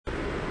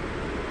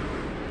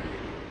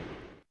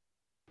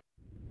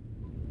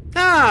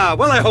Ah,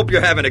 well, I hope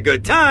you're having a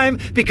good time,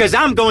 because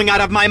I'm going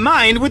out of my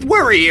mind with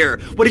worry here.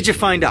 What did you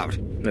find out?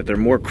 That there are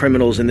more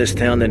criminals in this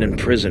town than in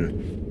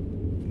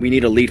prison. We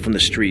need a lead from the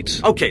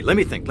streets. Okay, let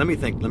me think.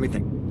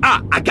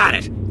 Ah, I got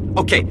it.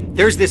 Okay,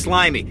 there's this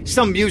limey,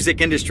 some music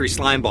industry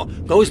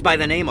slimeball. Goes by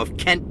the name of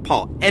Kent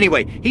Paul.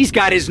 Anyway, he's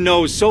got his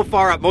nose so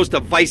far up most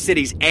of Vice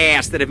City's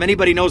ass that if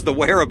anybody knows the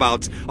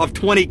whereabouts of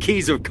 20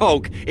 keys of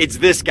coke, it's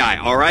this guy,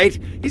 all right?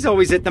 He's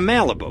always at the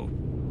Malibu.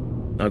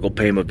 I'll go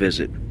pay him a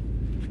visit.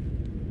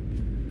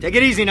 Take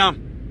it easy now.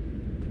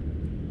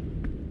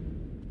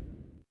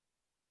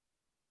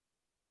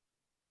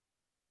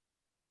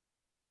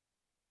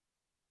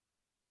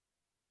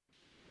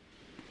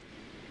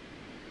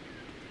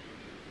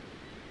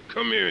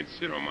 Come here and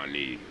sit on my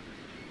knee.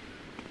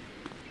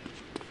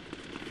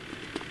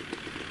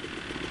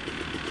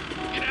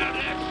 Get out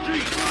of that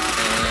street!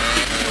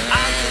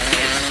 I'm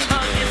the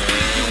tongue and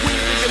speak you when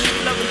you think of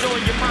love and joy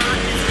in your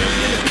mind. It's still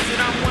in the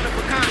vision, I'm one of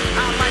a kind.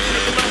 I like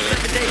making love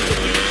 7 days a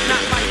week.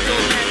 Not like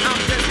your man,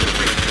 I'm just a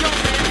freak. Your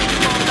man, you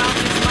fall out,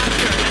 it's my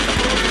turn. And the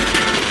whole thing,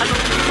 I know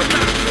you were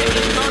not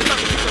created. Love, love,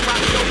 you can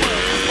rock your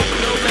world. Open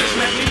your legs,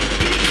 let me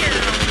get it,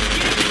 girl.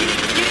 Get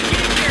it,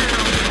 girl.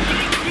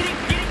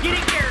 Get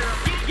it, girl.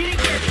 Get it,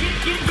 girl.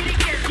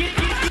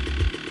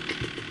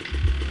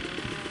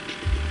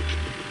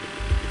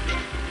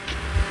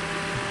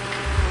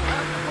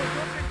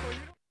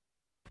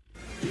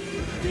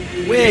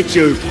 Where'd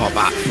you pop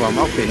up from?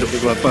 I've been looking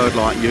for a bird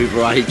like you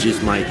for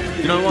ages, mate.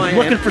 You know who I am?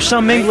 Looking for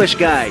some English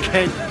guy.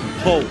 Kent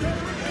Paul.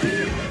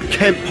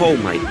 Kent Paul,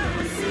 mate.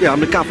 Yeah, I'm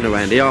the governor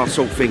around here. I'll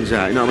sort things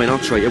out. You know what I mean?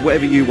 I'll treat you.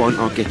 Whatever you want,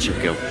 I'll get you,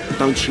 girl.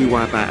 Don't you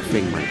worry about a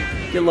thing, mate.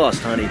 Get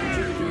lost, honey.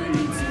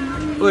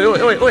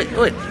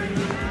 Wait.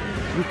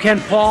 You Ken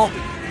Paul?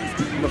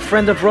 I'm a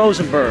friend of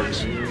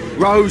Rosenberg's.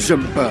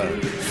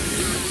 Rosenberg.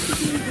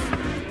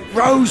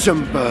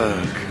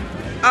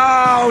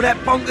 Oh, that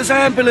bonkers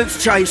ambulance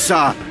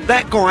chaser.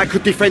 That guy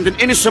could defend an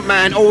innocent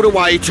man all the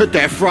way to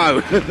death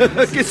row.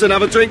 Get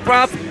another drink,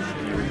 bruv.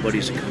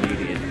 Everybody's a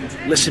comedian.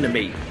 Listen to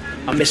me.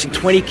 I'm missing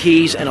 20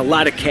 keys and a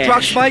lot of cash.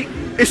 Drugs, mate?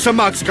 It's a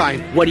mug's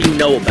game. What do you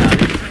know about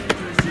it?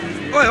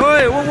 Oi,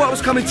 well, what I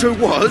was coming to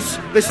was,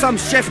 there's some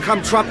chef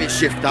come trumpet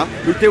shifter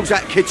who deals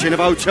that kitchen of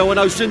a hotel on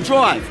Ocean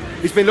Drive.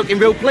 He's been looking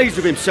real pleased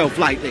with himself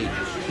lately.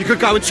 You could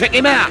go and check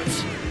him out.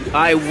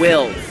 I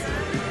will.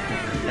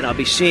 And I'll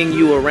be seeing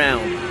you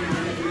around.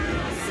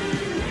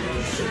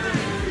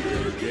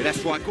 Yeah,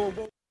 that's right, go on,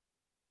 boy.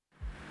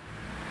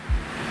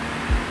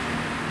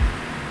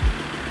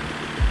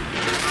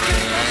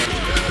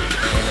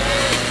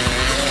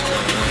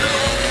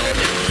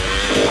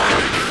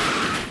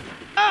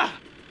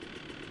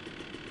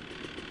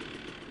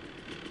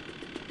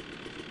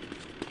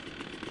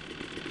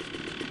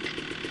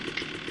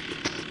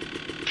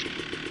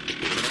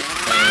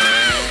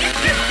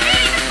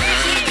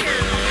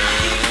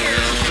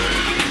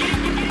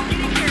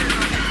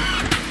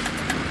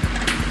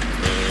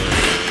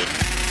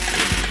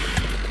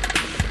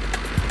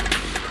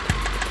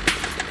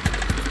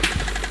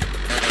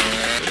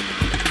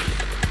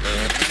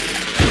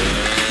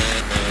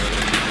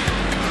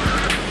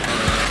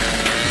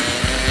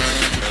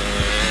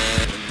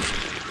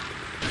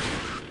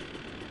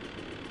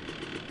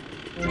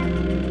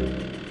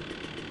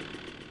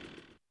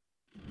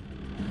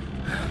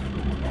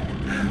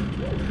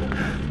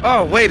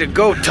 Oh, way to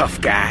go,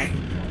 tough guy.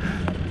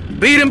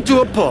 Beat him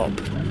to a pulp.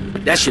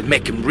 That should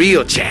make him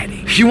real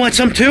chatty. You want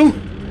some too?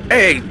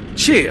 Hey,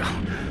 chill.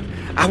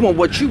 I want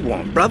what you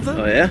want, brother.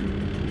 Oh, yeah?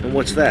 And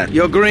what's that?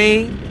 Your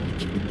green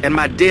and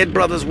my dead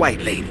brother's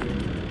white lady.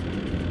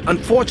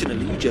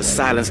 Unfortunately, you just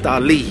silenced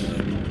our lead.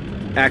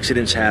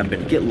 Accidents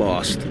happen. Get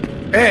lost.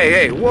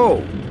 Hey,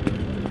 whoa.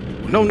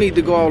 No need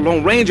to go all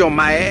Lone Ranger on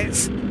my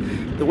ass.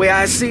 The way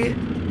I see it,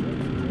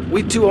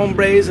 we two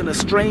hombres in a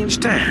strange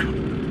town.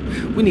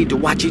 We need to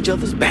watch each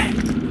other's back.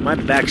 My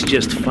back's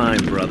just fine,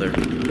 brother.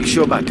 You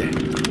sure about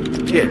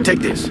that? Here, take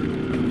this.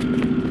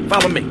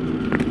 Follow me.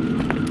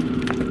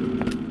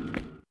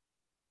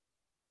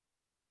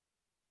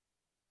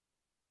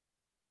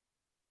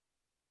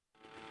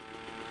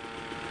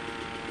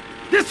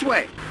 This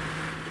way.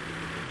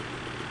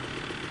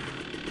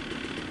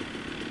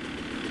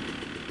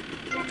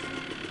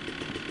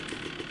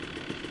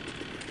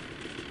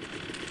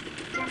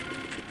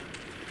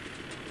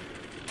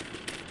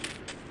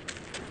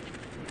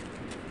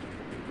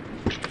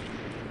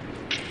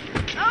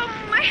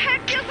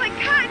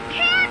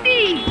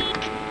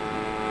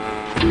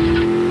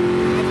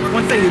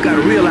 One thing you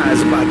gotta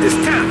realize about this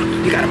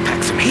town, you gotta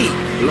pack some heat.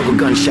 The local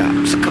gun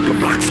shop's a couple of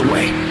blocks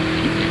away.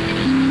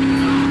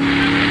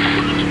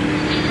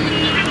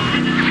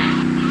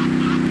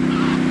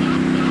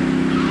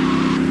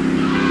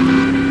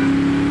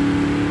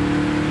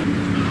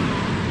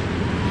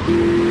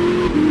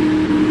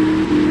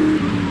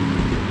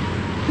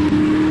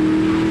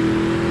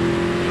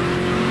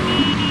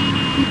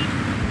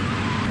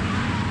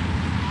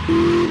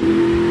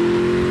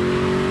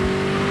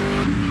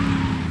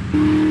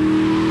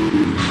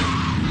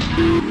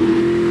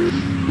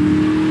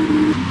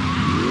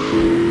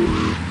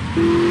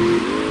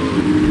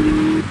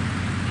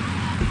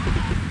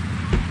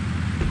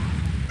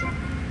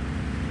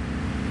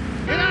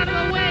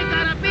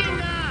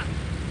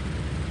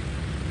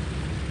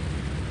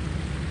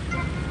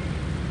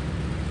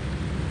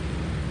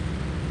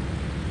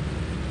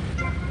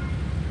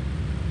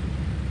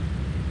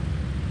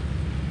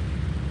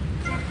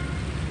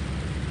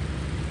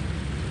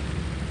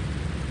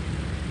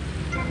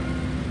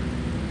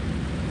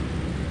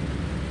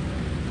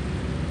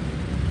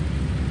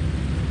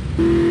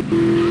 Puta,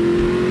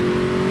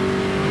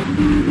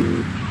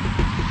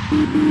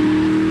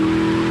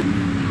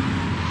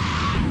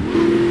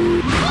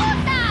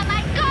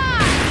 my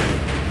God!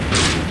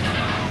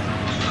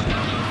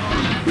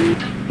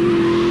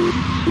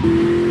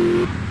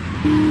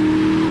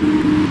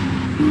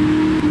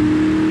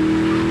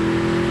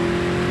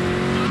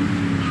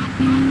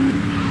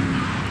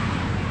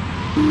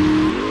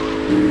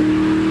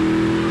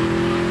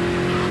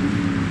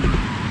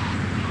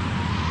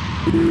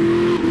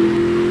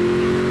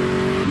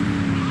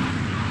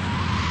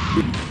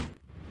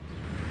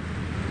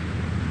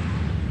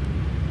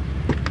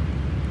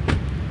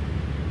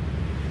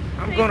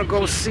 I'm gonna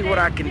go see what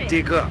I can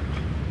dig up.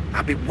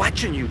 I'll be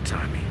watching you,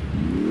 Tommy.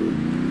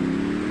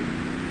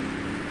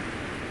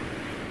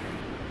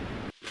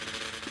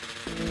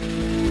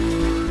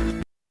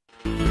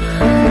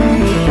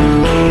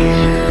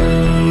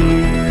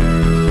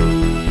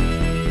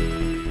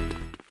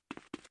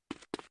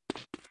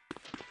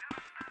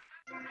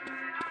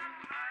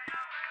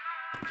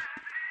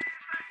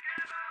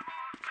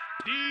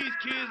 These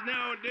kids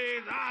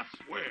nowadays, I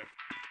swear.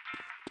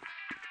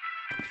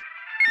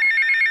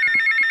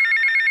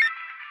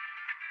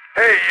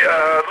 Hey,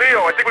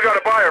 Leo, I think we got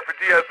a buyer for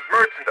Diaz's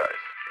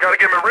merchandise. Gotta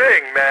give him a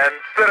ring, man.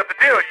 Set up the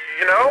deal,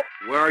 you know?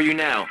 Where are you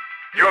now?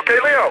 You okay,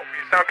 Leo?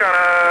 You sound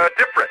kinda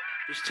different.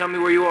 Just tell me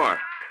where you are.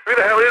 Who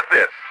the hell is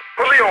this?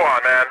 Put Leo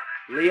on, man.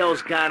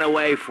 Leo's gone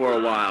away for a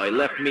while. He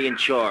left me in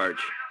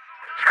charge.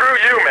 Screw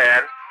you,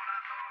 man.